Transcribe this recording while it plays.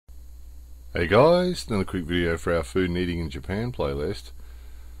Hey guys, another quick video for our food and eating in Japan playlist.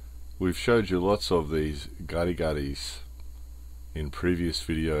 We've showed you lots of these gari-garis in previous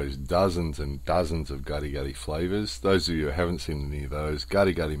videos, dozens and dozens of gari-gari flavors. Those of you who haven't seen any of those,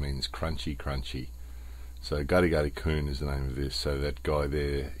 gari-gari means crunchy crunchy. So gari-gari-kun is the name of this. So that guy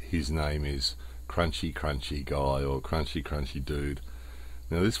there, his name is crunchy crunchy guy or crunchy crunchy dude.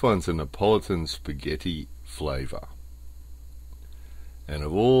 Now this one's a Neapolitan spaghetti flavor. And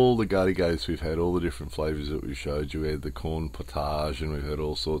of all the gari-garis we've had, all the different flavours that we showed you, we had the corn potage and we've had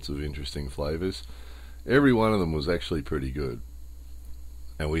all sorts of interesting flavours. Every one of them was actually pretty good.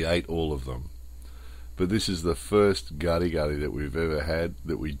 And we ate all of them. But this is the first gari-gari that we've ever had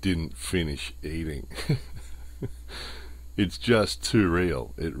that we didn't finish eating. It's just too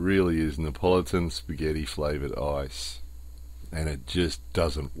real. It really is Neapolitan spaghetti flavoured ice. And it just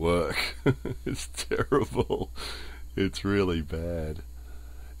doesn't work. It's terrible. It's really bad.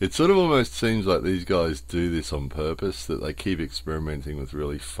 It sort of almost seems like these guys do this on purpose, that they keep experimenting with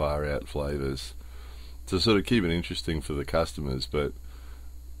really far out flavours to sort of keep it interesting for the customers, but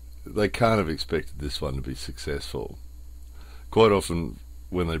they can't have expected this one to be successful. Quite often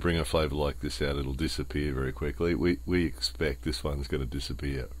when they bring a flavour like this out, it'll disappear very quickly. We expect this one's going to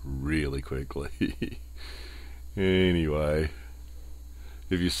disappear really quickly. Anyway,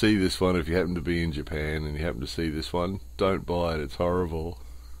 if you see this one, if you happen to be in Japan and you happen to see this one, don't buy it, it's horrible.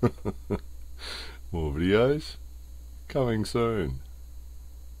 More videos coming soon.